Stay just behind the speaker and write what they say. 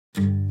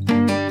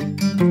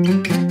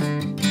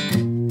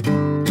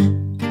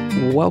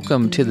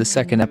Welcome to the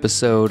second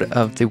episode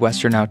of the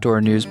Western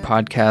Outdoor News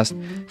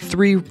Podcast.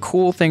 3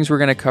 cool things we're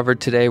going to cover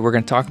today. We're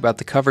going to talk about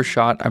the cover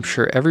shot. I'm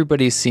sure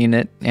everybody's seen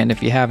it, and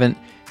if you haven't,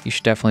 you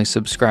should definitely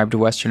subscribe to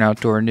Western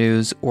Outdoor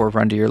News or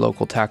run to your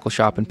local tackle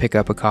shop and pick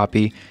up a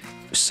copy.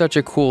 Such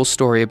a cool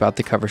story about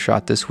the cover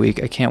shot this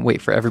week. I can't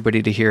wait for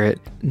everybody to hear it.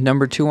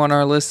 Number 2 on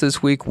our list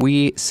this week,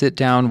 we sit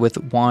down with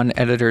WAN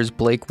editors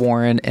Blake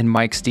Warren and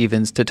Mike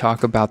Stevens to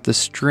talk about the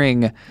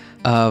string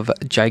of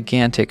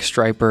gigantic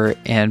striper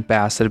and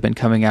bass that have been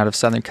coming out of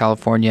Southern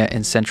California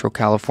and Central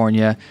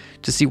California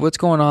to see what's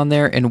going on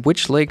there and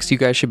which lakes you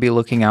guys should be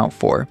looking out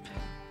for.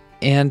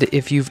 And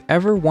if you've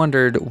ever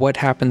wondered what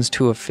happens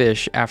to a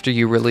fish after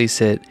you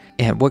release it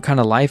and what kind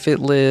of life it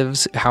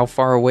lives, how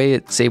far away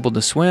it's able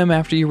to swim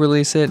after you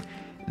release it,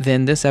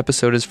 then this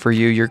episode is for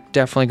you. You're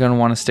definitely going to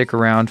want to stick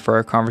around for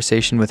our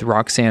conversation with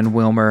Roxanne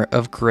Willmer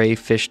of Gray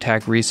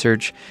Fishtag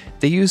Research.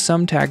 They use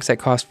some tags that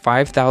cost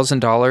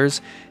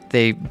 $5,000.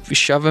 They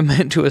shove them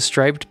into a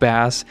striped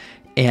bass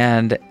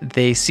and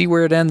they see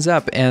where it ends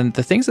up. And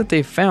the things that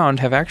they've found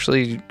have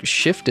actually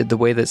shifted the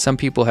way that some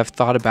people have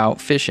thought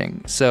about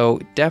fishing. So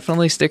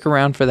definitely stick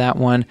around for that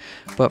one.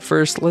 But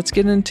first, let's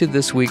get into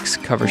this week's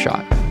cover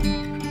shot.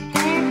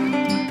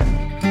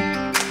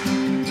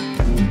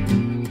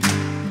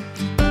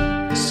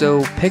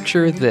 So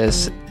picture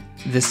this.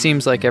 This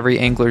seems like every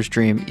angler's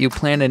dream. You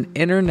plan an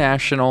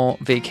international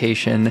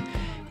vacation,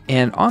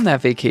 and on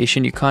that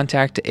vacation, you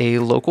contact a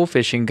local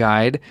fishing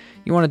guide.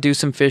 You want to do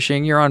some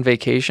fishing. You're on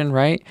vacation,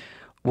 right?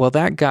 Well,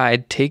 that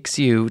guide takes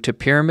you to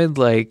Pyramid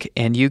Lake,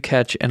 and you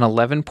catch an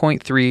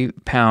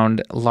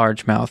 11.3-pound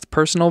largemouth,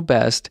 personal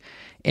best,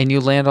 and you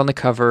land on the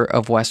cover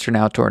of Western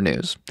Outdoor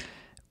News.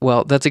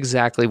 Well, that's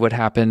exactly what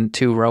happened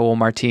to Raul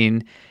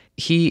Martin.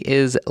 He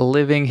is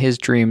living his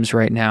dreams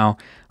right now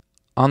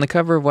on the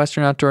cover of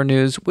Western Outdoor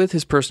News with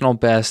his personal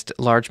best,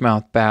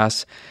 largemouth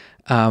bass.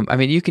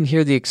 You can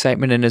hear the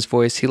excitement in his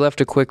voice. He left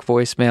a quick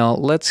voicemail.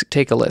 Let's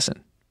take a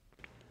listen.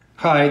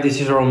 Hi,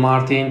 this is Raul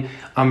Martin.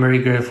 I'm very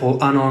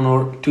grateful and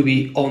honored to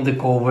be on the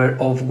cover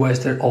of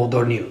Western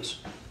Outdoor News.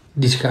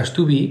 This has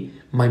to be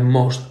my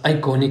most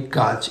iconic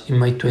catch in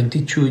my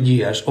 22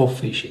 years of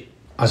fishing.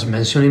 As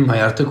mentioned in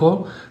my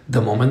article,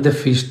 the moment the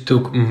fish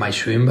took my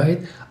swim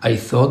bait, I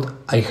thought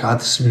I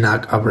had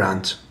snagged a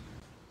branch.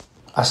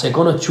 A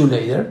second or two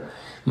later,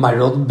 my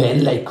rod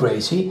bent like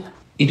crazy.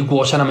 It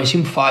was an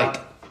amazing fight.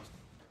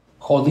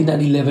 Holding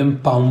an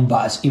 11-pound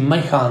bass in my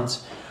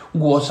hands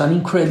was an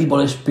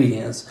incredible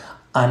experience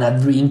and a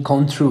dream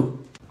come true.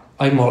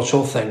 I'm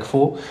also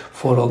thankful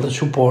for all the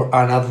support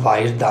and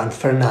advice that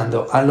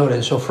Fernando and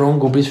Lorenzo from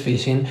Guppies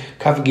Fishing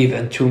have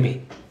given to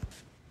me.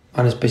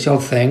 And a special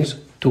thanks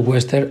to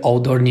Western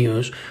Outdoor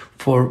News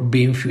for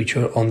being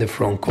featured on the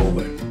front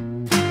cover.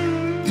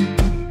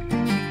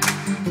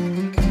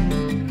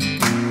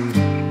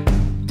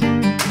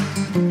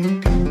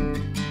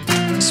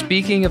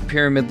 Speaking of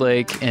Pyramid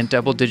Lake and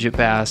double-digit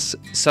bass,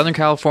 Southern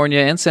California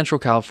and Central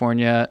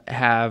California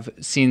have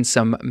seen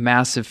some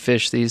massive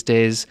fish these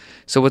days.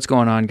 So what's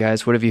going on,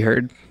 guys? What have you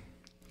heard?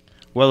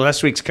 Well,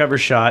 last week's cover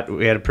shot,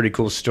 we had a pretty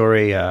cool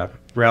story.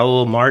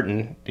 Raul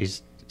Martin, he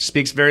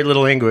speaks very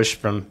little English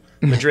from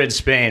Madrid,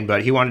 Spain,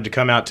 but he wanted to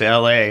come out to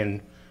L.A.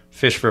 and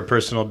fish for a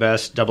personal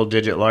best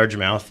double-digit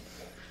largemouth.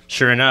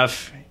 Sure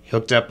enough, he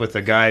hooked up with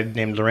a guy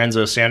named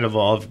Lorenzo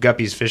Sandoval of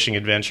Guppies Fishing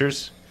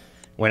Adventures.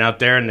 Went out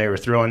there and they were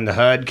throwing the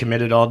HUD,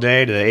 committed all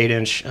day to the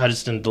 8-inch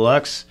Hudson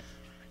Deluxe.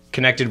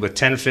 Connected with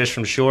 10 fish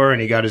from shore,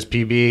 and he got his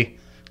PB,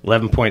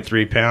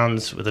 11.3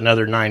 pounds, with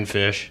another 9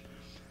 fish.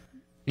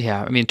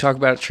 Yeah, talk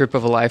about a trip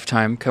of a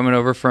lifetime, coming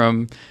over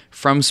from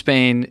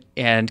Spain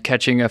and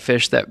catching a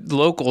fish that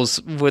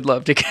locals would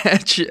love to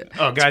catch.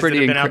 Oh, guys that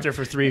have been out there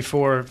for 3,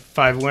 4,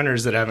 5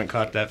 winters that haven't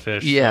caught that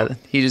fish. Yeah, so.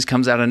 He just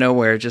comes out of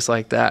nowhere just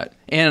like that.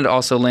 And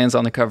also lands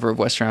on the cover of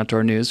Western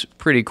Outdoor News.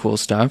 Pretty cool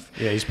stuff.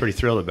 Yeah, he's pretty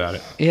thrilled about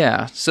it.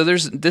 Yeah, so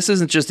this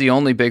isn't just the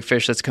only big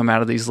fish that's come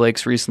out of these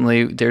lakes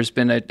recently. There's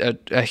been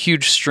a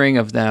huge string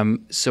of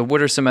them. So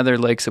what are some other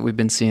lakes that we've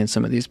been seeing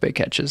some of these big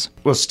catches?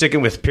 Well,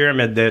 sticking with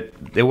Pyramid, that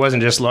it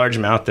wasn't just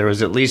largemouth. There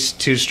was at least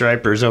 2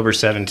 stripers over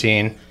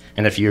 17.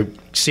 And if you're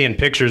seeing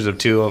pictures of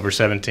 2 over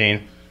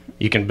 17,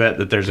 you can bet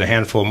that there's a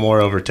handful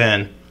more over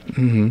 10.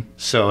 Mm-hmm.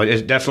 So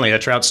it's definitely a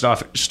trout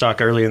stock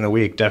early in the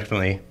week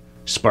definitely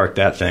sparked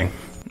that thing.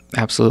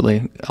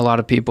 Absolutely. A lot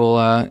of people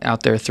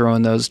out there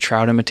throwing those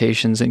trout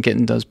imitations and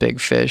getting those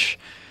big fish.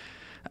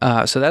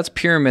 So that's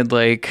Pyramid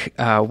Lake.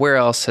 Where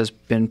else has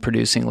been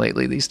producing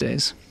lately these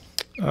days?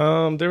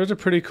 There was a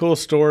pretty cool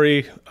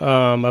story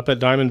up at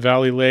Diamond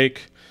Valley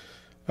Lake.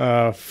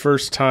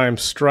 First-time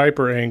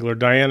striper angler,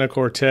 Diana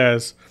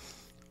Cortez.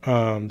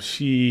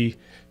 She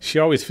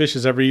always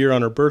fishes every year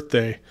on her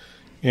birthday.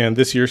 And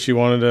this year she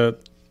wanted to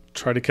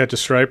try to catch a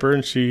striper,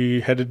 and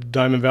she headed to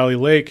Diamond Valley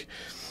Lake.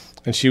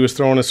 And she was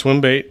throwing a swim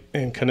bait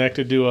and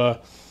connected to a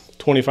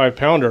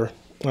 25-pounder.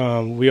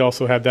 We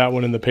also had that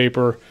one in the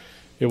paper.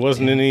 It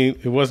wasn't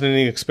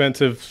any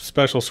expensive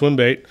special swim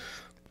bait.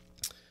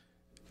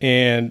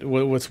 And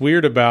what's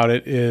weird about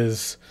it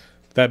is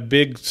that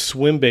big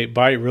swim bait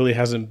bite really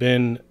hasn't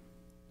been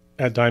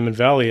at Diamond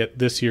Valley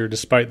this year,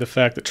 despite the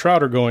fact that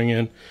trout are going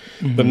in.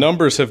 Mm-hmm. The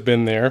numbers have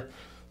been there.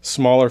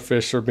 Smaller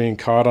fish are being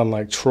caught on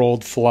like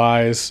trolled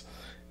flies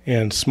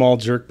and small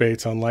jerk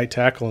baits on light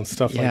tackle and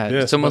stuff like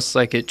this. It's almost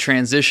like it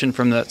transitioned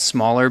from that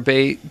smaller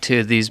bait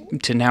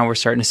to now we're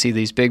starting to see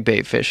these big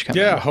bait fish come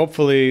in.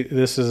 Hopefully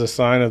this is a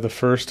sign of the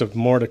first of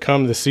more to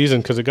come this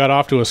season, because it got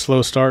off to a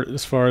slow start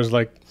as far as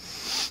like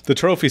the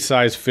trophy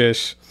size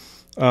fish.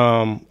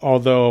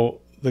 Although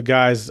the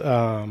guys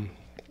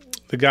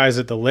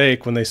at the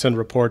lake, when they send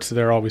reports,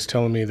 they're always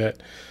telling me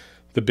that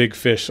the big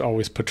fish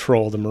always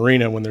patrol the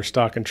marina when they're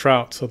stocking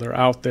trout. So they're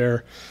out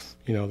there,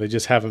 they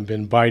just haven't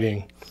been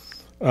biting.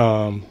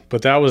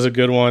 But that was a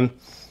good one.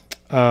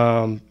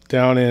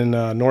 Down in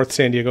North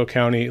San Diego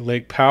County,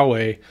 Lake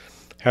Poway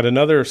had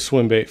another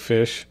swim bait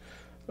fish,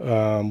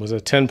 was a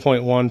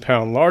 10.1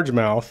 pound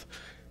largemouth.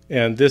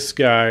 And this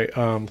guy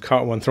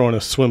caught one throwing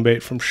a swim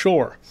bait from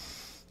shore.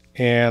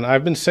 And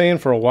I've been saying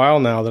for a while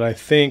now that I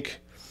think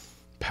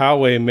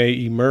Poway may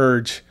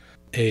emerge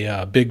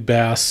a big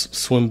bass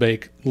swim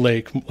bait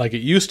lake like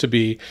it used to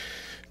be,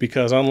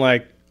 because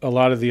unlike a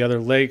lot of the other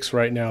lakes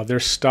right now, they're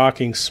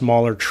stocking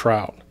smaller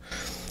trout.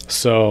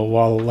 So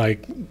while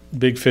like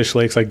big fish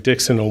lakes like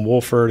Dixon and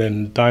Wolford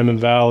and Diamond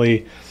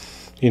Valley,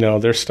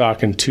 they're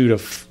stocking 2 to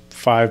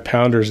 5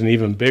 pounders and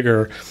even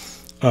bigger,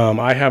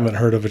 I haven't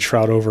heard of a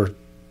trout over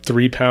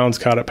 3 pounds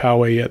caught at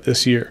Poway yet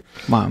this year.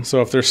 Wow.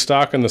 So if they're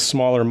stocking the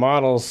smaller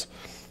models,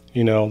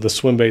 the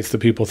swim baits that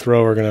people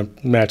throw are going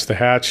to match the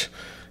hatch.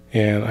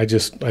 And I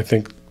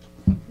think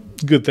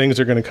good things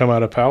are going to come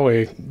out of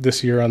Poway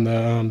this year on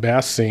the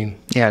bass scene.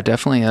 Yeah,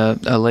 definitely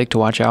a lake to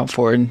watch out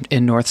for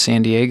in North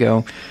San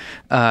Diego.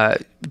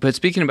 But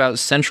speaking about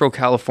Central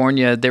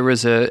California, there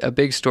was a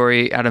big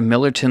story out of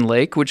Millerton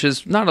Lake, which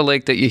is not a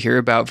lake that you hear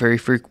about very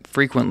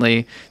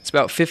frequently. It's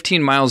about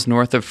 15 miles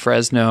north of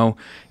Fresno,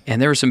 and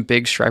there was some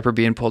big striper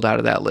being pulled out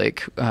of that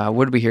lake.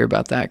 What did we hear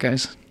about that,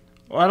 guys?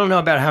 Well, I don't know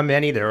about how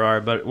many there are,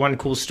 but one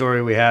cool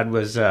story we had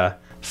was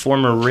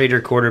former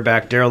Raider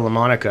quarterback Daryl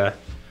LaMonica.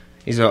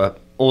 He's a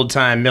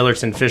old-time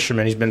Millerton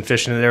fisherman. He's been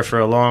fishing there for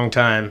a long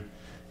time.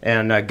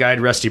 And guide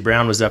Rusty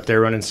Brown was up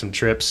there running some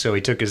trips, so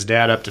he took his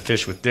dad up to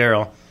fish with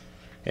Daryl.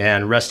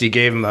 And Rusty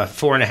gave him a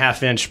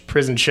 4.5-inch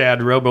prison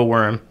shad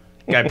robo-worm.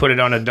 Guy put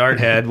it on a dart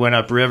head, went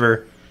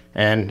upriver,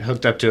 and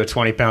hooked up to a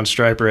 20-pound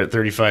striper at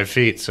 35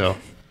 feet. So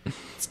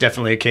it's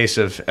definitely a case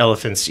of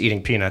elephants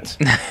eating peanuts.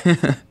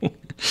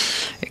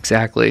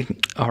 Exactly.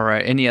 All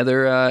right. Any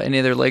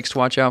other lakes to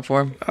watch out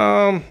for?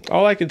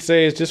 All I could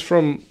say is just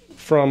from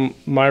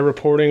my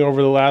reporting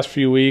over the last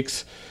few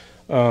weeks,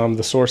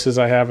 the sources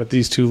I have at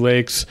these two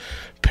lakes,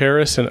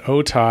 Paris and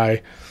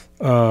Otay,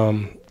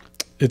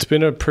 it's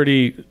been a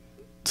pretty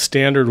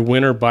standard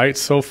winter bite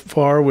so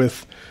far,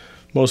 with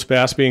most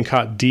bass being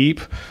caught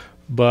deep.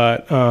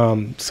 But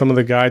some of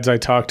the guides I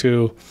talked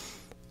to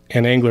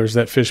and anglers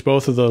that fish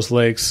both of those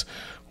lakes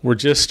were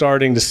just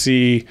starting to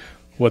see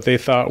what they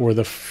thought were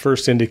the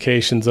first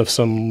indications of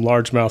some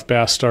largemouth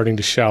bass starting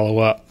to shallow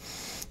up.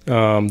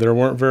 There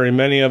weren't very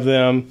many of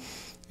them,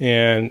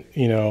 and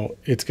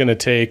it's going to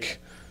take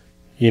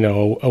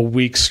a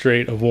week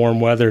straight of warm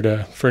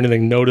weather for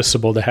anything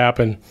noticeable to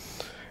happen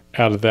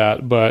out of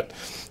that. But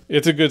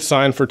it's a good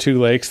sign for two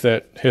lakes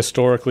that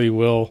historically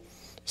will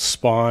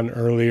spawn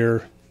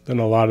earlier than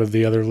a lot of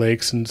the other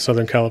lakes in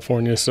Southern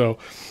California. So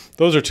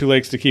those are two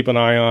lakes to keep an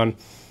eye on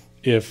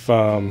if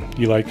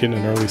you like getting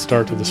an early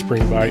start to the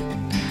spring bite.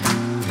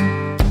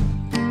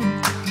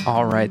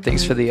 All right,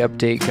 thanks for the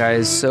update,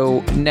 guys.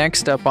 So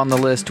next up on the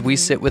list, we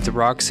sit with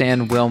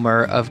Roxanne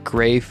Willmer of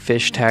Gray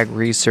Fishtag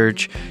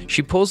Research.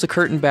 She pulls the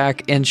curtain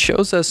back and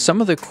shows us some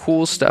of the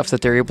cool stuff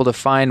that they're able to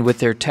find with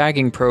their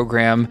tagging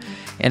program.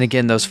 And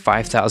again, those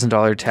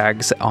 $5,000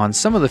 tags on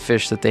some of the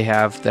fish that they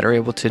have that are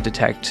able to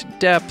detect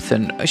depth,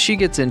 and she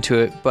gets into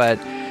it. But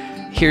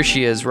here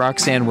she is,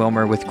 Roxanne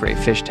Willmer with Gray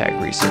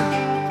Fishtag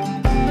Research.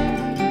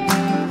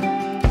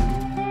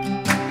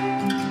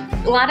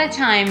 A lot of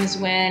times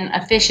when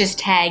a fish is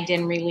tagged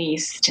and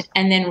released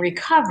and then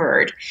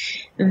recovered,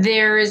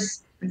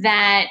 there's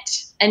that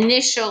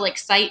initial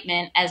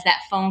excitement as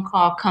that phone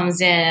call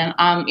comes in.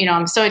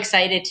 I'm so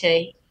excited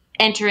to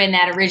enter in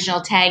that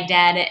original tag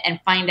data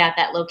and find out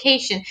that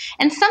location.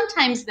 And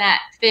sometimes that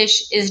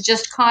fish is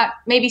just caught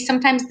maybe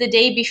sometimes the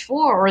day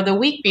before or the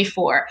week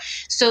before.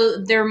 So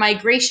their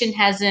migration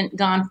hasn't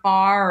gone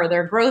far or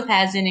their growth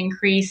hasn't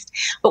increased.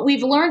 But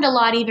we've learned a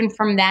lot even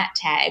from that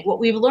tag. What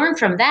we've learned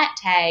from that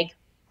tag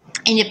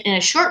in a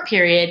short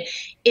period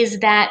is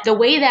that the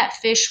way that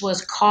fish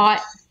was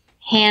caught,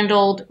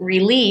 handled,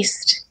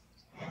 released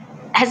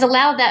has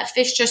allowed that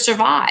fish to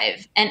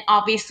survive and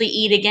obviously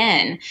eat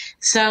again.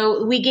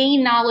 So we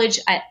gain knowledge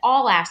at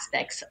all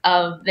aspects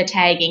of the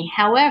tagging.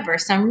 However,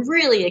 some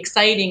really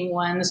exciting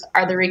ones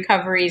are the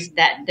recoveries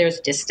that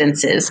there's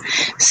distances.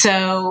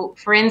 So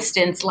for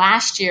instance,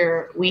 last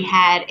year we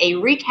had a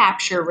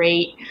recapture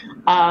rate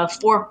of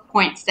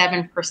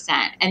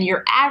 4.7%, and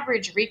your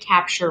average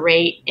recapture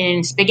rate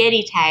in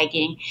spaghetti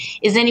tagging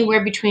is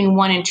anywhere between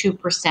 1 and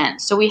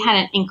 2%. So we had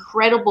an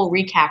incredible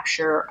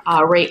recapture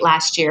rate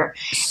last year.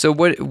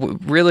 So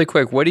really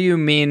quick, what do you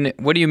mean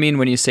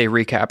when you say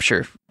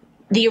recapture?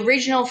 The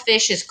original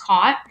fish is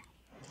caught,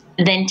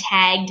 then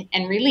tagged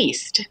and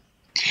released.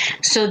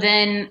 So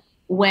then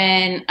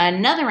when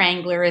another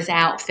angler is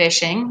out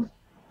fishing,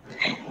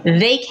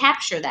 they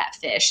capture that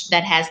fish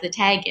that has the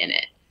tag in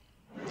it.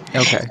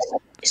 Okay.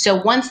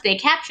 So once they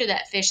capture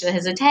that fish that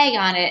has a tag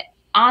on it,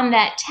 on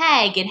that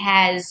tag, it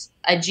has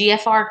a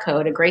GFR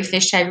code, a Gray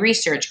Fish Tag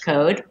Research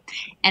code,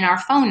 and our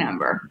phone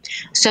number.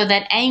 So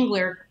that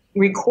angler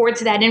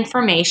records that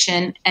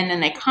information, and then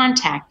they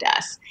contact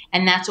us.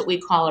 And that's what we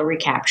call a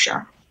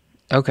recapture.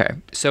 Okay.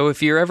 So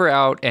if you're ever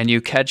out and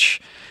you catch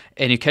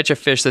a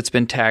fish that's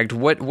been tagged,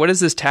 what does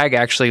this tag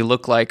actually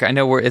look like? I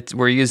know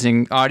we're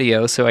using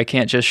audio, so I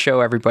can't just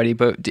show everybody,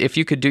 but if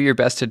you could do your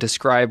best to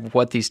describe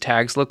what these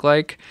tags look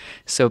like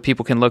so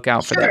people can look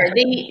out for them.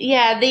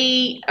 Sure.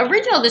 The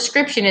original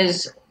description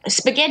is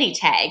spaghetti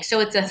tag. So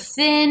it's a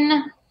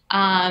thin,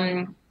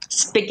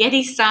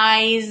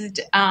 spaghetti-sized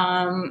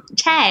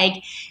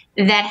tag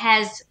that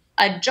has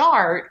a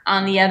dart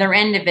on the other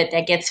end of it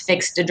that gets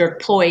fixed or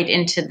deployed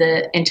into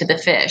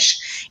the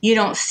fish. You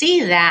don't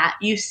see that.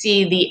 You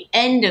see the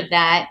end of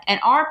that. And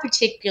our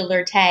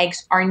particular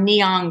tags are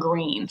neon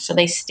green, so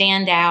they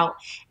stand out.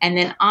 And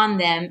then on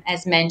them,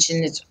 as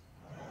mentioned, it's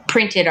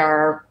printed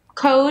our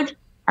code,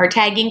 our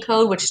tagging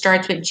code, which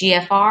starts with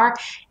GFR,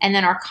 and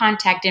then our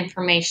contact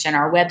information,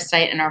 our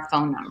website, and our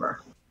phone number.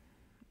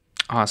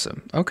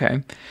 Awesome.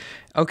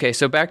 Okay,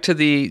 so back to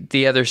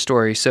the other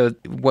story. So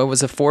what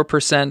was a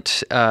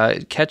 4%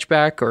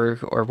 catchback,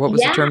 or what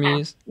was the term you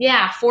used?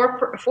 Yeah,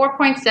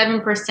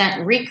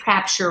 4.7%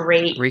 recapture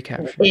rate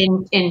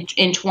in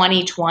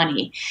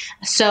 2020.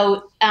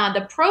 So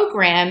the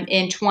program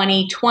in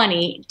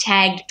 2020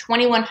 tagged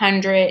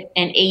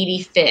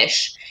 2,180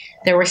 fish.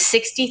 There were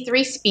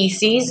 63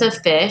 species of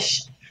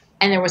fish,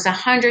 and there was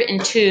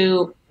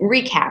 102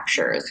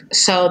 recaptures.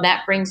 So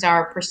that brings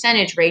our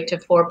percentage rate to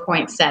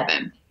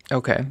 4.7.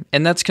 Okay.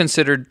 And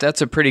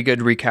that's a pretty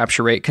good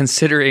recapture rate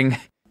considering,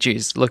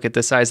 geez, look at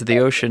the size of the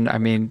ocean. I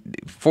mean,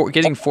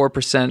 getting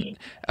 4%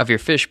 of your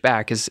fish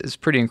back is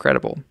pretty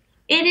incredible.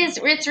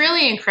 It's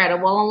really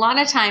incredible. A lot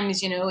of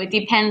times, it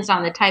depends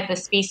on the type of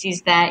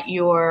species that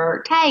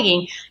you're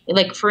tagging.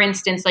 Like, for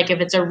instance, like if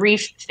it's a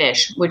reef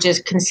fish, which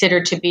is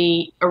considered to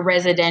be a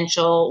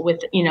residential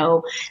with,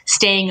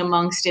 staying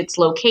amongst its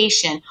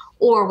location,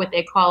 or what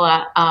they call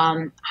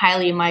a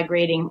highly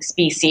migrating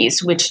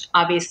species, which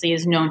obviously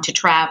is known to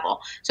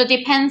travel. So it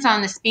depends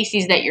on the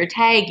species that you're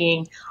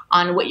tagging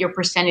on what your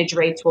percentage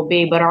rates will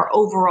be. But our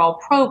overall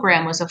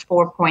program was a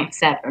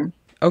 4.7.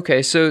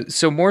 Okay,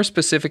 so more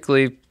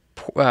specifically,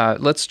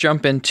 let's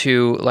jump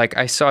into, like,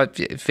 I saw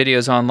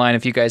videos online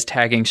of you guys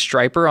tagging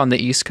striper on the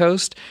East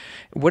Coast.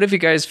 What have you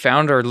guys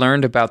found or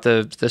learned about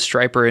the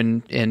striper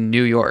in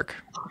New York?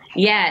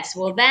 Yes,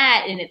 well,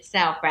 that in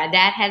itself, Brad,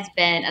 that has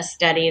been a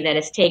study that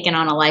has taken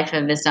on a life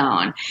of its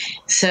own.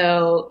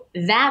 So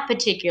that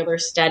particular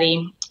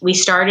study, we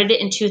started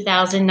it in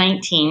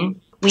 2019.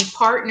 We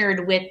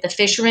partnered with the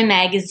Fisherman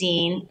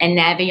Magazine and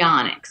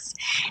Navionics.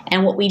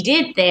 And what we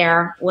did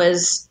there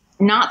was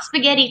not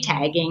spaghetti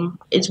tagging,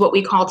 it's what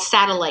we called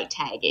satellite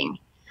tagging.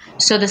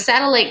 So the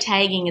satellite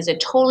tagging is a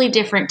totally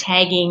different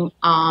tagging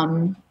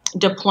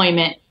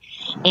deployment.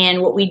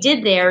 And what we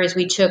did there is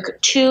we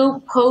took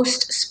 2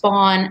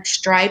 post-spawn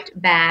striped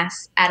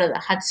bass out of the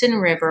Hudson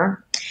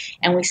River,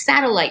 and we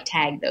satellite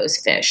tagged those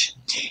fish.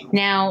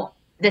 Now,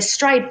 the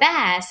striped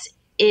bass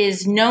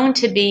is known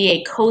to be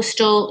a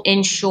coastal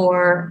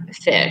inshore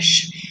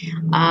fish.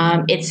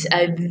 It's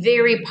a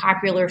very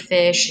popular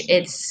fish.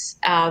 It's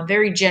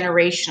very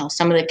generational.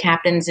 Some of the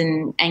captains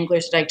and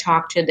anglers that I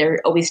talk to,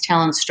 they're always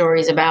telling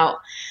stories about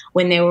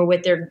when they were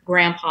with their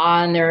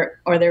grandpa and their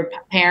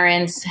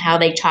parents, how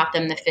they taught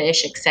them the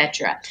fish,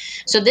 etc.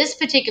 So this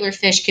particular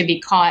fish could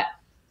be caught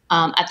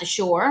at the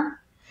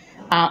shore,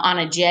 on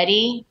a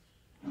jetty.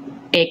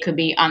 It could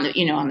be on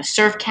the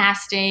surf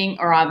casting,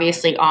 or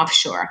obviously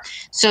offshore.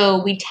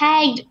 So we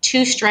tagged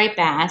 2 striped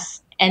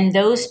bass, and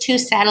those 2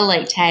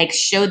 satellite tags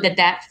showed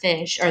that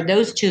fish, or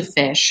those 2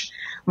 fish,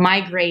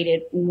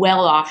 migrated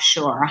well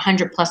offshore,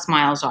 100 plus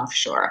miles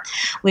offshore,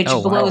 which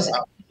blows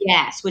up.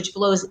 Yes, which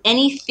blows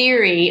any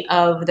theory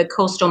of the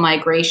coastal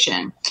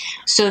migration.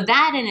 So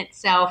that in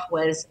itself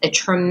was a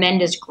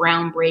tremendous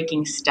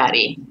groundbreaking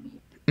study.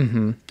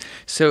 Mm-hmm.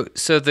 So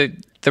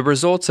the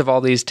results of all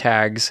these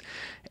tags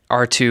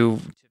are to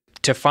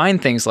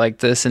find things like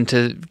this and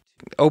to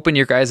open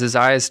your guys'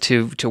 eyes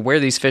to where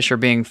these fish are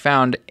being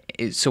found.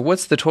 So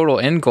what's the total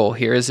end goal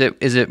here? Is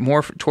it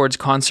more towards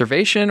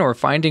conservation or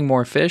finding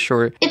more fish,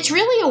 or? It's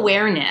really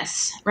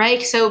awareness,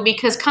 right? So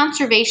because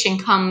conservation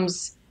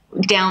comes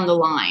down the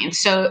line.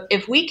 So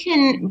if we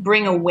can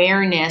bring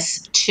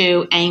awareness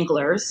to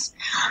anglers,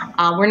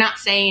 we're not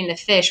saying to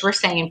fish, we're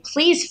saying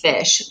please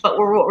fish, but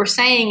what we're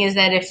saying is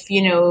that if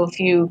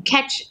you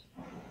catch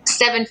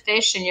 7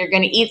 fish and you're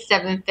going to eat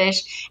 7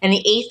 fish and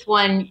the 8th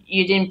one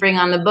you didn't bring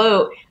on the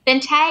boat, then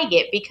tag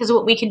it, because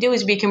what we can do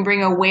is we can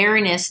bring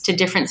awareness to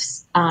different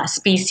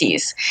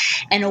species,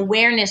 and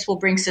awareness will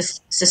bring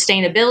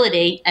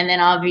sustainability, and then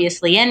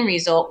obviously end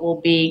result will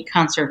be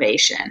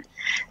conservation.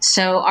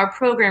 So our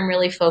program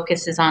really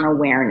focuses on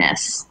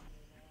awareness.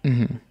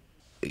 Mm-hmm.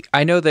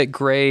 I know that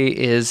Gray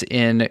is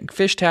in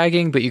fish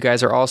tagging, but you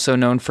guys are also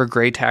known for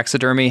Gray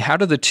taxidermy. How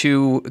do the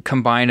two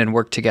combine and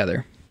work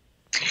together?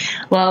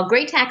 Well,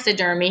 Gray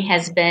Taxidermy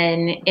has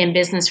been in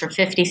business for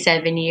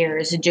 57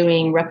 years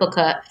doing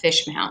replica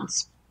fish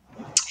mounts.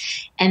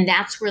 And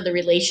that's where the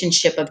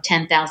relationship of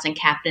 10,000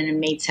 captain and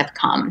mates have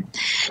come.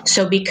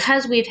 So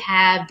because we've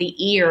had the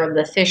ear of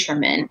the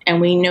fishermen and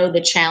we know the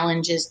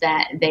challenges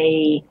that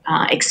they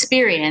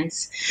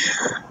experience,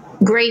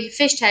 Gray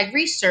Fishtag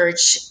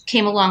Research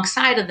came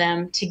alongside of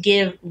them to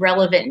give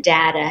relevant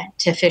data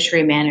to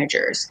fishery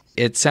managers.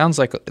 It sounds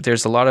like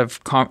there's a lot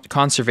of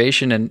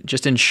conservation and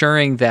just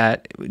ensuring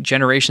that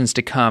generations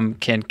to come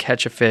can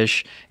catch a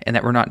fish and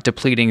that we're not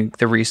depleting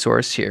the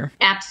resource here.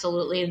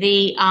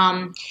 Absolutely.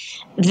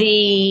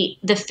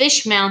 The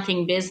fish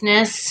mounting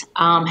business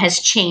has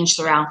changed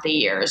throughout the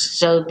years.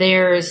 So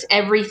there's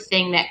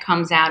everything that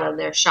comes out of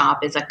their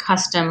shop is a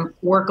custom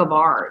work of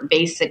art,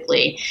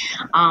 basically.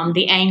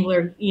 The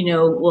angler,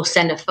 will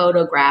send a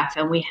photograph,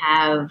 and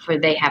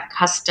they have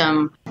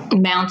custom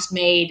mounts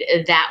made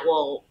that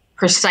will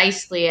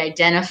precisely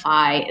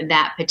identify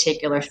that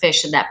particular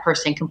fish, so that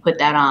person can put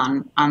that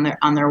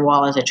on their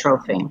wall as a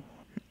trophy.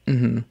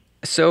 Mm-hmm.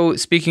 So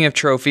speaking of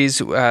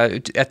trophies,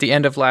 at the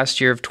end of last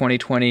year of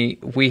 2020,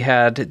 we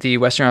had the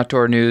Western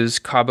Outdoor News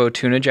Cabo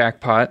Tuna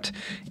Jackpot,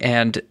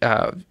 and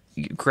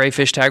Gray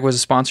Fishtag was a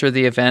sponsor of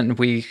the event.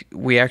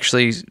 We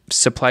actually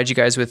supplied you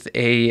guys with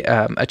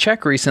a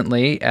check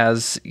recently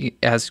as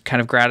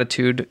kind of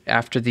gratitude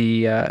after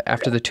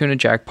the tuna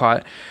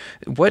jackpot.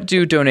 What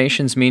do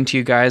donations mean to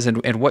you guys,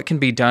 and what can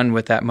be done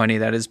with that money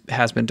that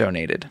has been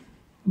donated?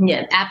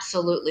 Yeah,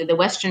 absolutely. The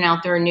Western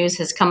Outdoor News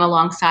has come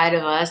alongside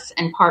of us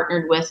and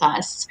partnered with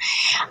us.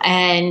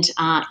 And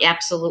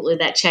absolutely,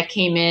 that check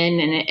came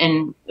in,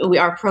 and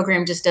our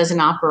program just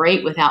doesn't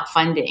operate without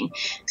funding.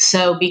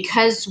 So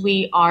because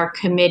we are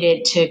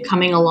committed to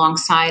coming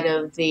alongside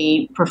of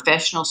the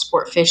professional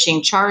sport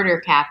fishing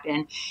charter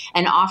captain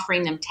and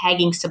offering them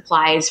tagging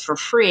supplies for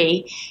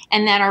free,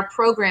 and that our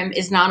program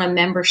is not a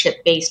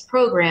membership-based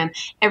program,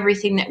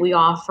 everything that we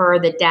offer,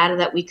 the data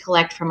that we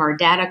collect from our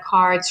data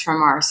cards,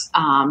 from our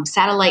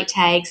satellite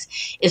tags,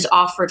 is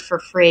offered for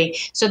free.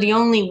 So the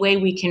only way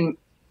we can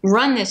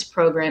run this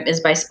program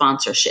is by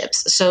sponsorships.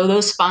 So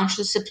those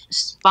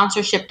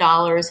sponsorship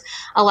dollars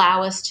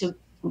allow us to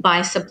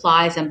buy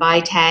supplies and buy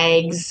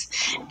tags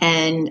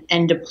and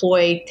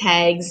deploy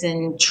tags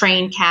and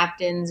train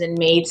captains and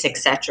mates,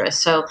 etc.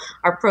 So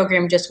our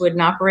program just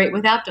wouldn't operate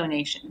without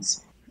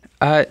donations.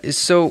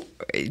 So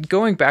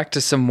going back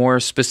to some more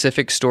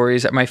specific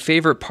stories, my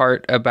favorite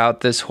part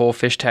about this whole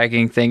fish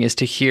tagging thing is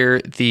to hear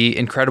the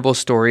incredible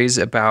stories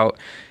about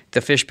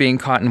the fish being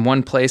caught in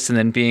one place and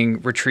then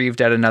being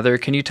retrieved at another.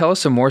 Can you tell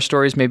us some more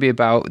stories maybe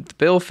about the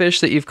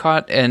billfish that you've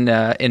caught in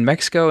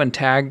Mexico and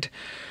tagged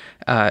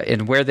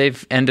and where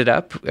they've ended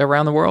up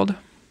around the world?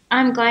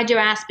 I'm glad you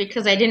asked,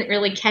 because I didn't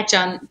really touch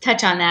on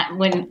that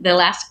when the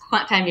last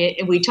time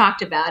we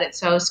talked about it.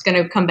 So I was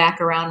going to come back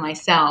around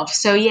myself.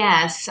 So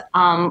yes,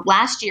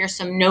 last year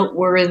some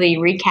noteworthy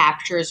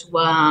recaptures.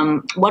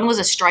 One was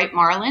a striped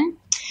marlin.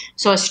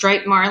 So a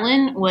striped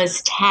marlin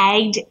was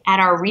tagged at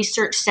our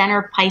research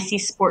center,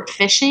 Pisces Sport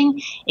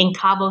Fishing, in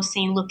Cabo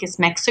San Lucas,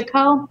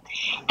 Mexico,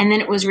 and then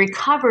it was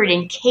recovered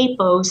in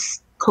Capos,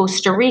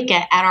 Costa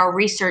Rica, at our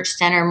research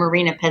center,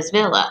 Marina Pez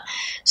Villa.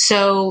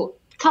 So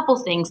couple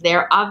things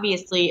there.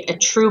 Obviously, a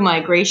true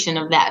migration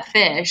of that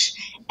fish,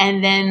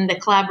 and then the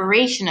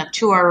collaboration of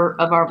two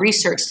of our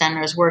research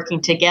centers working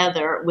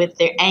together with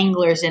the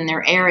anglers in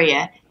their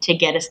area to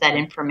get us that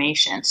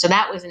information. So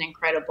that was an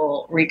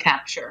incredible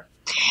recapture.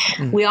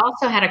 Mm. We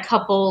also had a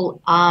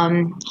couple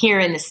here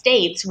in the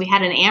States. We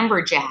had an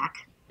amberjack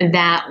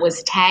that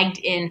was tagged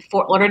in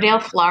Fort Lauderdale,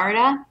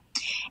 Florida,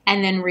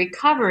 and then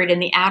recovered in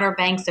the Outer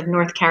Banks of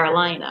North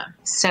Carolina.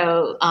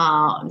 So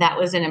that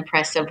was an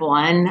impressive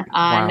one.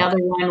 Wow. Another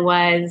one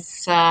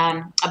was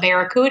a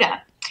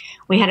barracuda.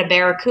 We had a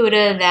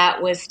barracuda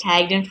that was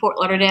tagged in Fort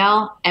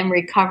Lauderdale and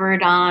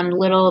recovered on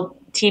Little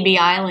TB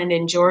Island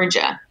in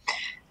Georgia.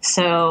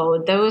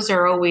 So those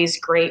are always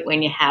great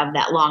when you have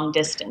that long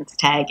distance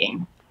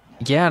tagging.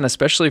 Yeah, and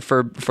especially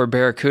for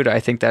barracuda, I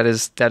think that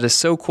is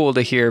so cool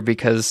to hear,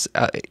 because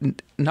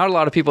not a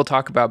lot of people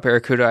talk about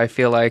barracuda, I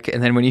feel like,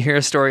 and then when you hear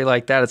a story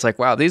like that, it's like,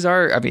 wow,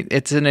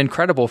 it's an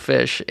incredible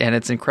fish, and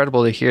it's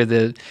incredible to hear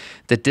the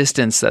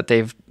distance that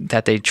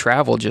they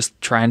travel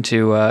just trying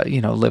to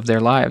live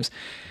their lives.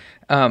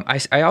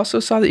 I also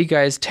saw that you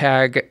guys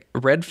tag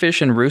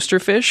redfish and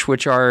roosterfish,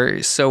 which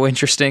are so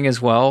interesting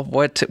as well.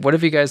 What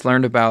have you guys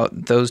learned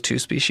about those two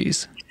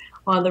species?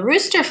 Well, the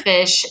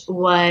roosterfish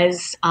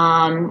was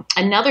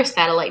another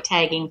satellite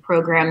tagging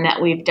program that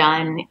we've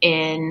done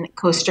in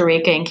Costa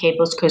Rica, in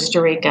Capos,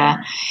 Costa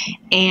Rica.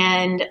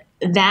 And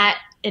that,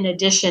 in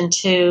addition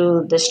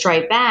to the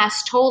striped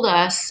bass, told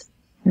us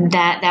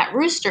that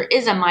rooster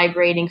is a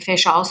migrating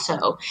fish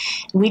also.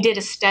 We did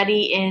a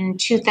study in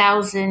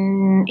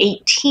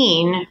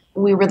 2018.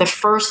 We were the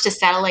first to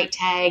satellite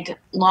tag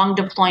long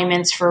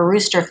deployments for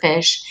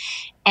roosterfish.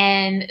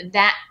 And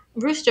that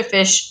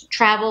roosterfish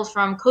traveled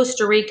from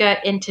Costa Rica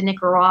into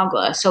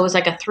Nicaragua. So it was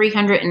like a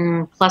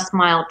 300+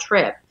 mile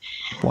trip.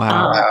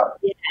 Wow.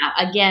 Yeah,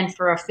 again,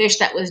 for a fish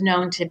that was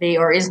known to be,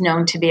 or is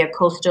known to be, a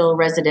coastal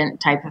resident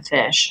type of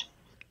fish.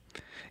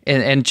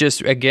 And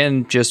just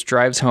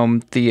drives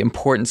home the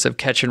importance of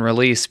catch and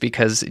release,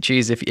 because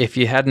geez, if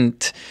you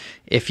hadn't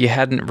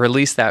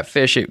released that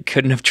fish, it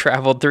couldn't have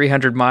traveled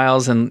 300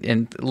 miles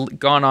and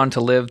gone on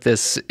to live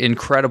this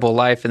incredible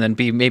life, and then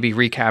be maybe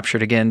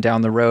recaptured again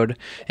down the road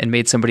and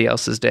made somebody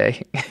else's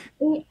day.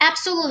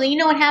 Absolutely. You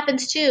know what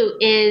happens too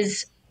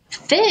is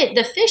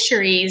the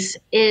fisheries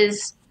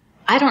is,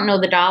 I don't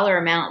know the dollar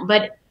amount,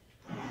 but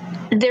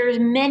there's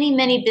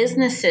many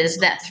businesses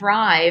that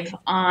thrive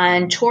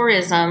on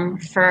tourism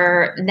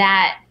for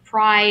that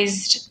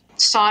prized,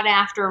 sought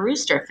after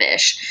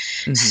roosterfish.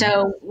 Mm-hmm.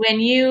 So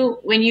when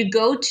you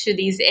go to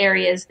these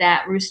areas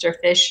that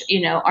roosterfish,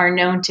 are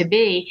known to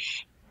be,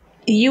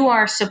 you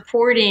are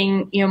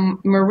supporting,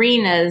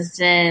 marinas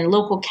and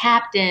local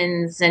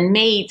captains and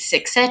mates,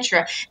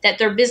 etc., that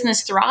their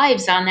business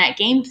thrives on that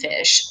game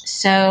fish.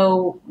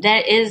 So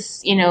that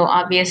is,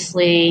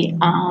 obviously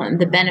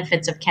the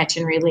benefits of catch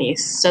and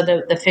release. So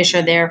the fish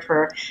are there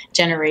for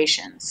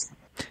generations.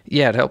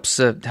 Yeah, it helps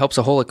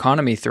a whole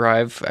economy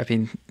thrive. I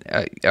mean,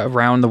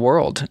 around the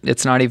world.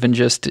 It's not even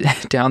just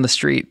down the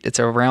street. It's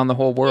around the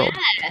whole world.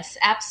 Yes,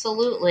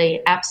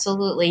 absolutely.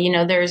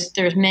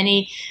 There's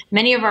many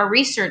of our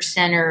research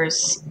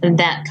centers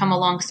that come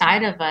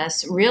alongside of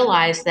us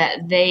realize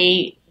that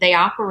they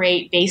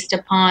operate based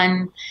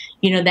upon,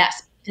 that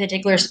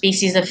particular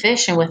species of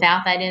fish, and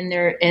without that in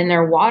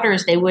their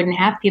waters, they wouldn't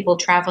have people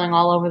traveling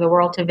all over the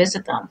world to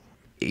visit them.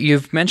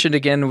 You've mentioned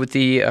again with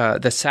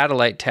the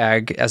satellite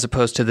tag as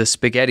opposed to the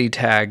spaghetti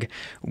tag.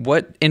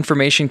 What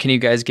information can you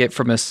guys get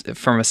from a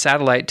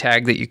satellite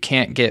tag that you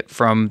can't get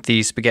from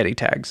the spaghetti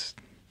tags?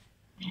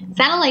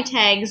 Satellite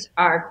tags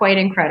are quite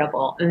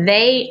incredible.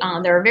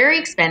 They're very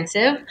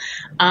expensive,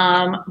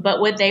 but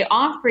what they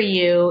offer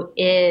you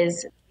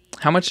is...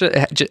 How much,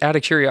 out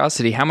of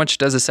curiosity, how much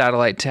does a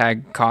satellite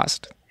tag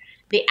cost?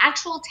 The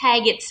actual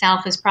tag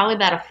itself is probably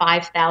about a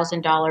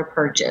 $5,000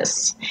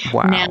 purchase.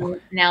 Wow.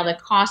 Now the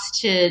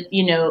cost to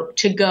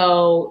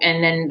go,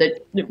 and then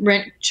the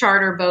rent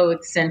charter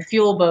boats and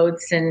fuel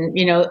boats and,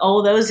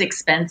 all those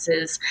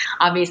expenses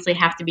obviously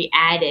have to be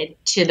added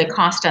to the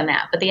cost on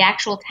that. But the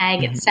actual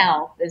tag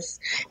itself is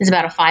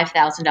about a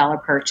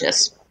 $5,000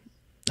 purchase.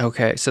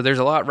 Okay, so there's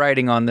a lot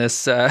riding on this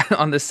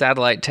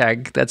satellite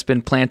tag that's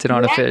been planted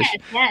on a fish.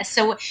 Yes.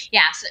 So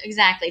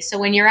exactly. So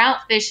when you're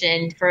out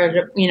fishing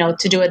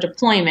to do a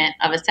deployment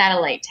of a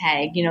satellite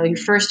tag, you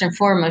first and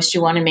foremost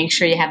you want to make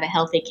sure you have a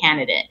healthy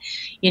candidate.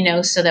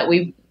 So that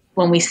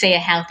when we say a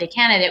healthy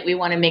candidate, we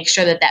want to make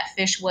sure that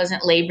fish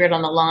wasn't labored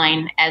on the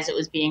line as it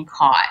was being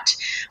caught.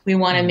 We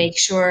want to make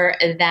sure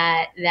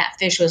that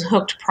fish was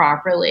hooked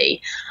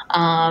properly,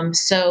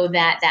 so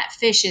that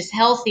fish is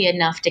healthy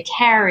enough to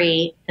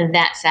carry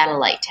that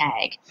satellite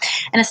tag.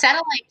 And a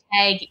satellite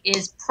tag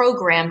is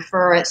programmed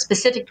for a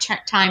specific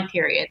time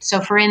period. So,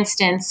 for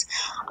instance,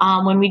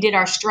 when we did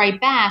our striped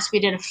bass,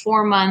 we did a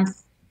 4-month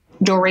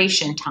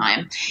duration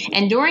time.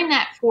 And during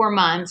that 4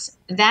 months,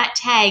 that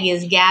tag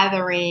is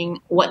gathering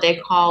what they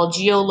call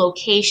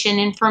geolocation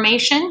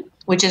information,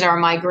 which is our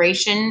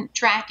migration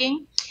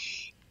tracking.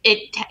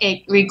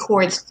 It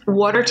records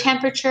water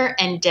temperature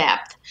and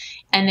depth.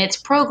 And it's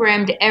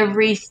programmed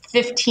every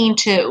 15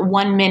 to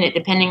 1 minute,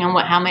 depending on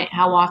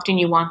how often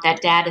you want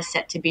that data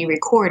set to be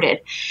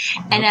recorded.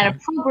 And at a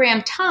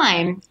programmed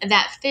time,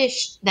 that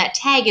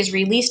tag is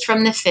released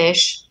from the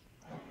fish,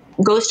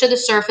 goes to the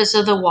surface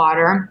of the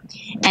water,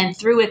 and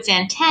through its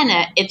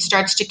antenna, it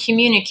starts to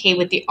communicate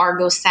with the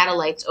Argos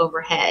satellites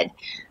overhead.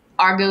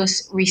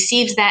 Argos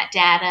receives that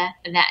data,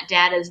 and that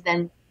data is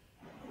then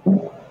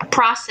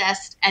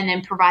processed and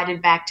then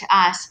provided back to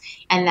us,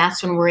 and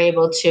that's when we're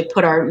able to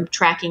put our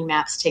tracking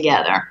maps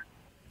together.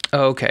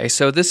 Okay,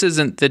 so this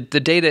isn't the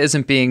data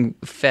isn't being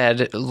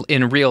fed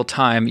in real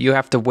time. You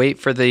have to wait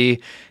for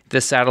the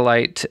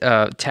satellite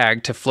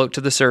tag to float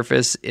to the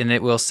surface, and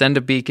it will send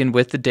a beacon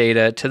with the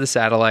data to the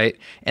satellite,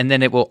 and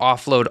then it will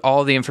offload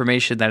all the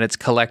information that it's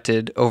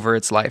collected over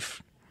its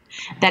life.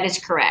 That is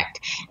correct.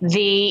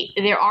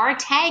 There are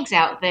tags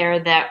out there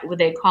that what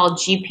they call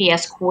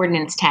GPS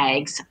coordinates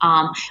tags,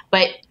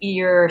 but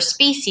your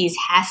species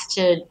has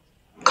to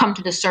come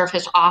to the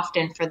surface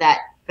often for that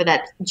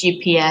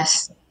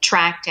GPS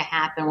track to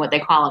happen, what they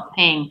call a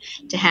ping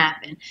to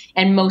happen.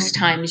 And most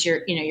times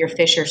your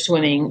fish are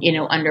swimming,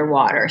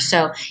 underwater.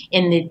 So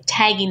in the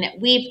tagging that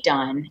we've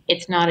done,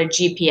 it's not a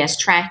GPS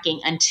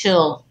tracking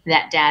until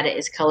that data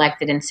is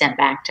collected and sent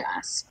back to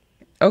us.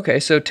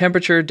 Okay, so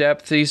temperature,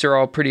 depth, these are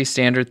all pretty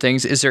standard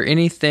things. Is there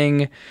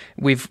anything,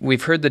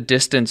 we've heard the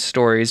distance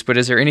stories, but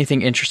is there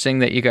anything interesting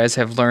that you guys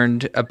have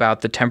learned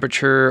about the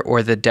temperature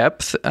or the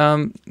depth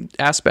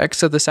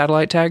aspects of the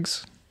satellite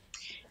tags?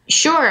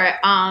 Sure.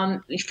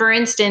 For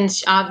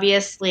instance,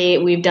 obviously,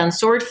 we've done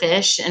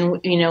swordfish, and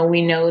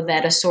we know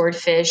that a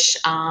swordfish,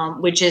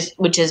 which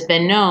has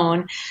been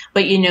known,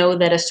 but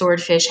that a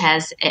swordfish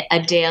has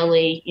a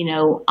daily,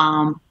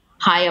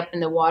 high up in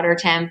the water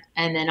temp,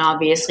 and then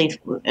obviously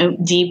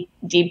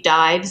deep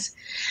dives.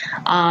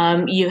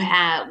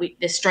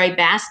 The striped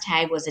bass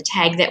tag was a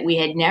tag that we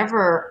had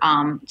never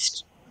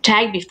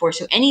tagged before,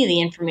 so any of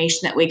the information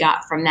that we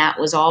got from that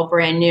was all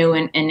brand new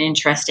and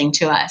interesting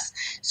to us.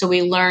 So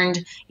we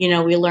learned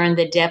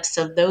the depths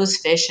of those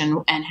fish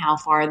and how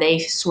far they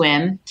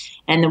swim,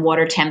 and the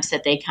water temps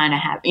that they kind of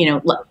have,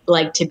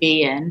 like to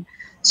be in.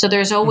 So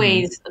there's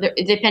always,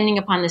 depending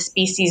upon the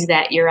species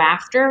that you're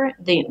after,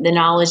 the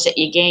knowledge that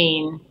you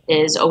gain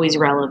is always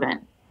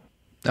relevant.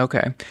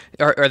 Okay.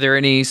 Are there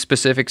any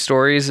specific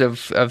stories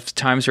of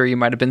times where you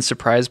might have been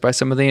surprised by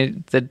some of the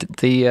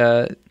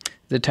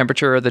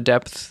temperature or the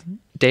depth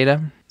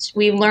data?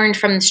 We learned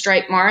from the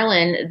striped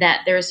marlin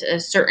that there's a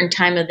certain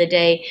time of the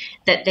day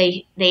that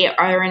they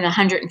are in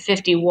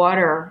 150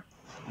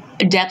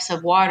 depths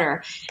of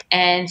water.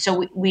 And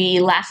so we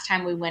last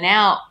time we went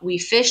out, we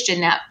fished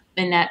in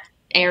that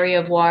area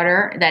of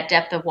water, that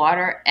depth of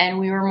water, and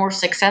we were more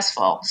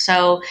successful.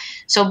 So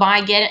by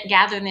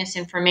gathering this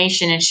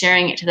information and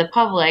sharing it to the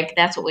public,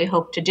 that's what we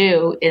hope to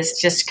do, is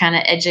just kind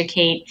of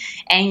educate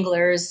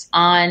anglers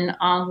on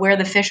where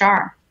the fish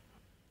are.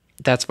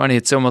 That's funny.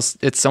 It's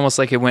almost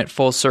like it went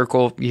full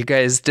circle. You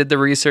guys did the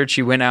research,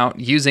 you went out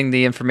using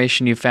the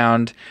information you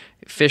found,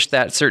 fished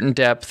that certain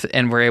depth,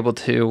 and were able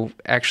to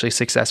actually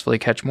successfully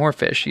catch more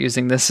fish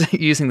using this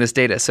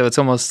data. So it's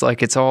almost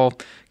like it's all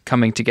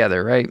coming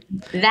together, right?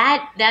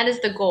 That is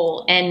the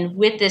goal. And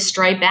with this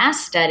striped bass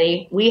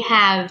study, we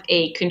have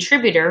a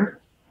contributor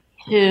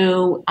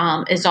who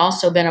has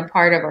also been a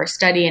part of our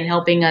study and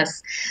helping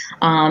us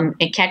and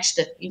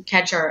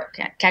catch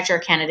our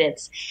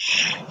candidates.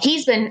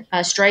 He's been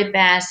a striped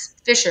bass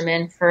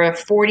fisherman for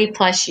 40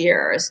 plus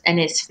years, and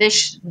has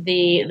fished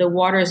the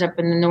waters up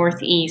in the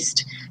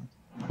Northeast,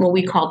 what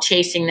we call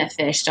chasing the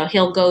fish. So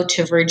he'll go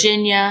to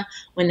Virginia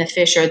when the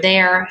fish are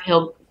there.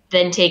 He'll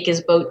then take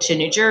his boat to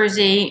New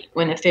Jersey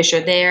when the fish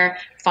are there,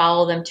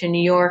 follow them to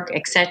New York,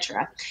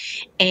 etc.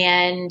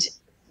 And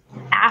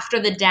after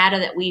the data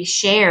that we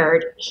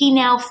shared, he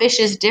now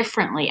fishes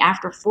differently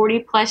after 40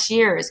 plus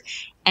years,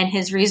 and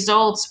his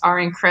results are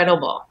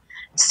incredible.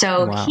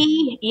 So wow.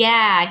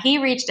 he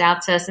reached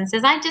out to us and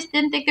says, I just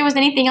didn't think there was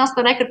anything else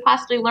that I could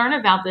possibly learn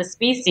about this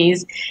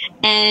species.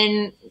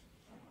 And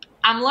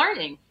I'm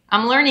learning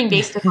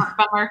based upon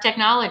from our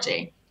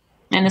technology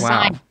and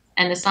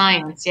the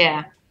science.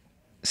 Yeah.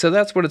 So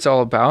that's what it's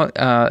all about.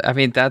 I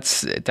mean,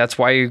 that's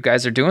why you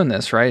guys are doing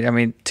this, right? I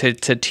mean, to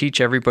teach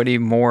everybody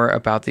more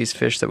about these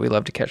fish that we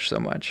love to catch so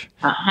much.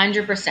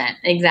 100%.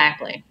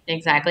 Exactly.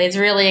 It's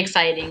really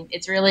exciting.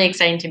 It's really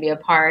exciting to be a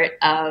part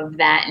of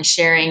that and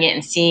sharing it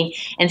and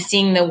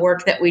seeing the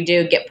work that we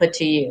do get put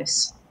to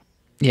use.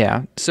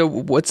 Yeah. So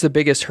what's the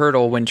biggest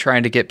hurdle when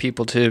trying to get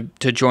people to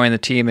join the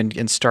team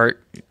and start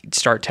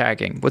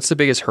tagging? What's the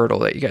biggest hurdle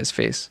that you guys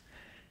face?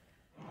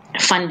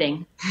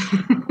 Funding.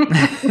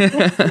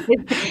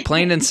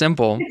 Plain and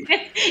simple.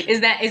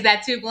 Is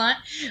that too blunt?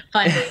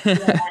 Funding.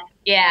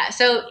 Yeah.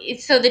 So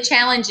the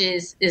challenge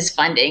is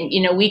funding.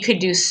 We could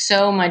do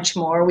so much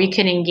more. We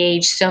could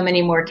engage so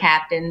many more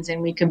captains,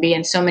 and we could be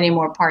in so many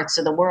more parts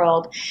of the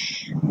world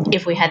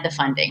if we had the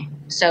funding.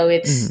 So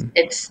it's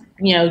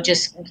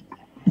just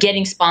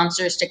getting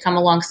sponsors to come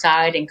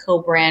alongside and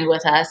co-brand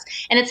with us.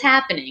 And it's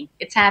happening.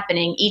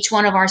 Each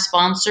one of our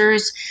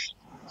sponsors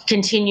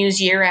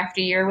continues year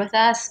after year with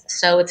us.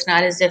 So it's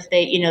not as if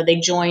they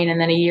join and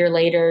then a year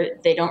later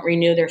they don't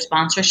renew their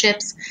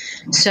sponsorships.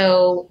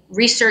 So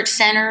research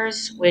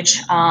centers, which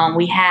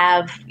we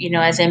have,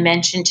 as I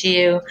mentioned to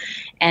you,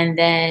 and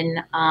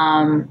then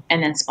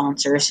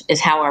sponsors is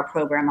how our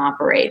program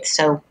operates.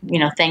 So,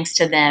 thanks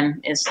to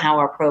them is how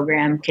our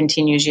program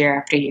continues year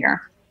after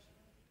year.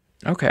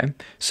 Okay.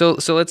 So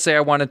let's say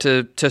I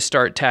wanted to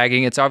start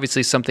tagging. It's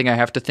obviously something I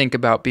have to think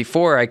about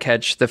before I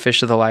catch the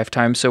fish of the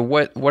lifetime. So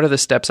what are the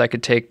steps I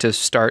could take to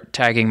start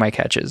tagging my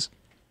catches?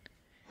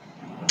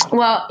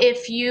 Well,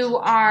 if you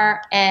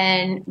are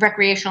a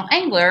recreational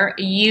angler,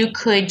 you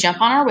could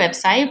jump on our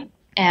website.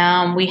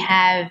 We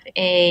have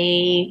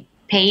a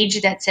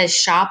page that says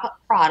shop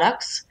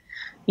products.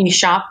 You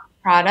shop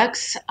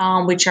products,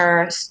 which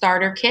are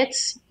starter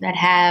kits that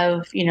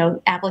have,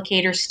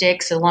 applicator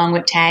sticks along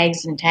with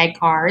tags and tag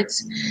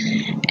cards.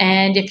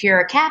 And if you're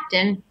a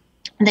captain,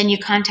 then you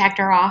contact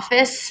our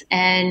office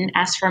and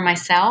ask for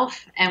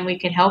myself, and we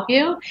could help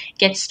you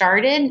get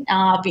started.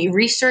 The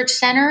research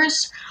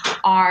centers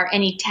are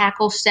any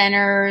tackle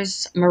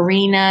centers,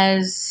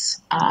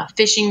 marinas,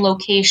 fishing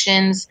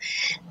locations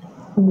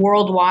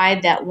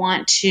worldwide that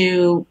want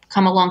to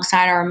come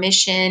alongside our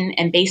mission.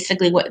 And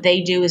basically what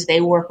they do is they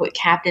work with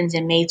captains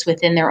and mates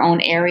within their own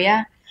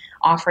area,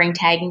 offering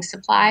tagging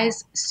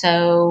supplies.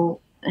 So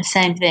the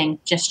same thing,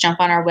 just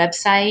jump on our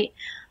website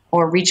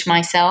or reach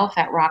myself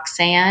at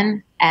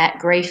Roxanne at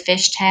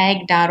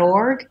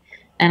grayfishtag.org,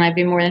 and I'd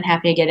be more than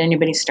happy to get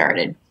anybody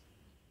started.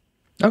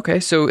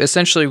 Okay, so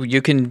essentially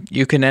you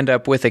can end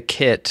up with a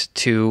kit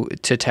to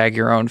tag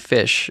your own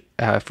fish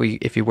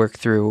if you work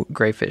through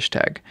Gray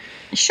Fishtag.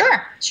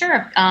 Sure.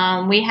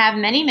 We have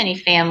many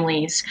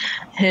families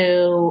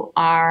who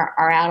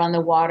are out on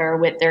the water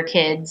with their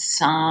kids,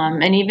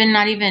 and even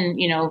not even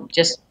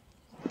just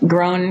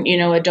grown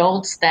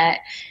adults that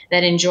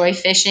enjoy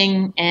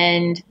fishing,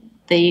 and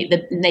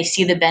they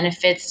see the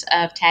benefits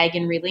of tag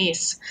and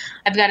release.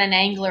 I've got an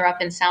angler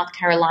up in South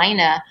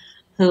Carolina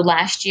who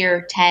last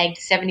year tagged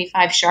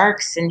 75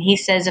 sharks, and he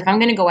says, if I'm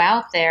going to go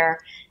out there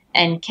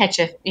and catch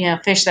a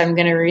fish that I'm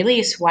going to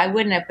release, why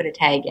wouldn't I put a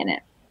tag in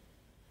it?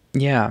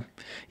 Yeah,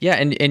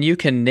 and you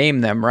can name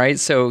them, right?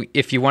 So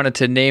if you wanted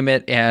to name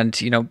it and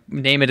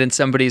name it in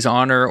somebody's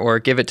honor or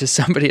give it to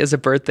somebody as a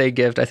birthday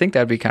gift, I think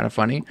that'd be kind of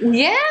funny.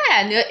 Yeah,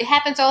 it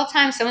happens all the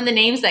time. Some of the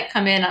names that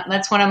come in,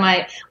 that's one of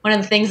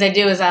the things I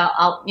do is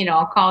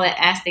I'll call it,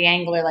 ask the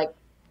angler, like,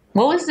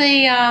 what was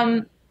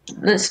the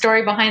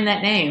story behind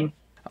that name?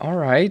 All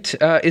right.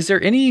 Is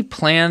there any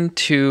plan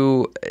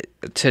to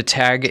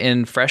tag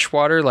in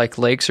freshwater, like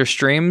lakes or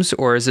streams,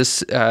 or is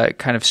this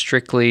kind of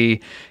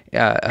strictly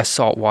a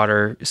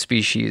saltwater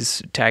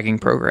species tagging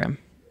program?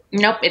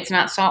 Nope, it's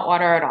not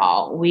saltwater at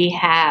all. We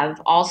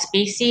have all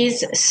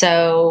species,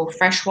 so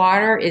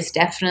freshwater is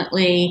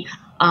definitely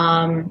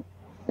not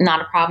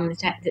a problem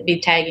to be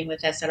tagging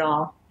with us at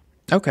all.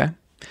 Okay.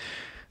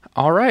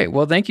 All right.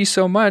 Well, thank you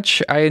so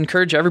much. I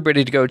encourage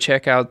everybody to go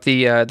check out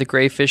the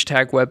Gray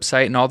Fishtag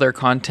website and all their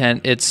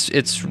content.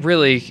 It's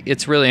really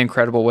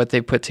incredible what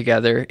they put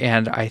together,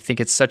 and I think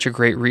it's such a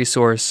great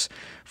resource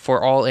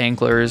for all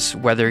anglers,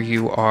 whether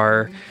you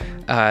are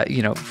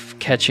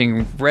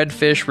catching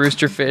redfish,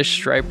 roosterfish,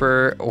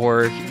 striper,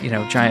 or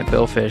giant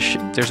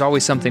billfish. There's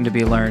always something to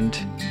be learned.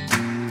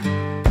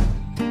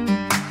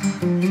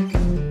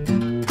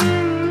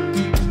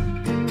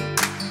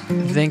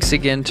 Thanks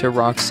again to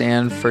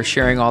Roxanne for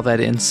sharing all that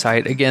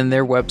insight. Again,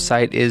 their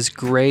website is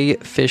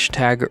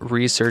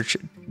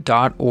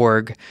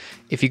grayfishtagresearch.org.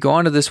 If you go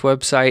onto this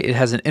website, it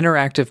has an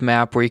interactive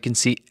map where you can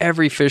see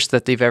every fish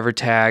that they've ever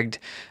tagged,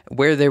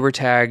 where they were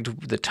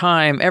tagged, the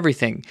time,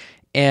 everything.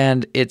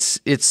 And it's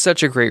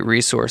such a great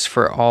resource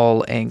for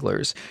all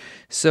anglers.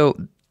 So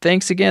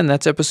thanks again.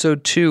 That's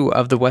episode 2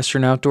 of the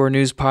Western Outdoor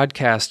News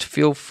Podcast.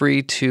 Feel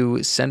free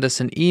to send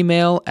us an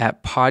email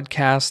at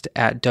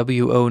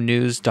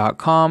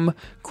podcast@wonews.com.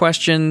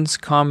 Questions,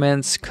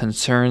 comments,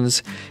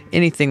 concerns,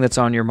 anything that's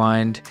on your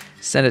mind,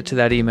 send it to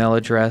that email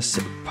address,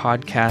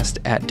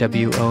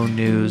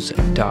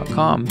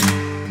 podcast@wonews.com.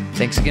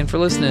 Thanks again for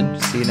listening.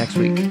 See you next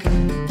week.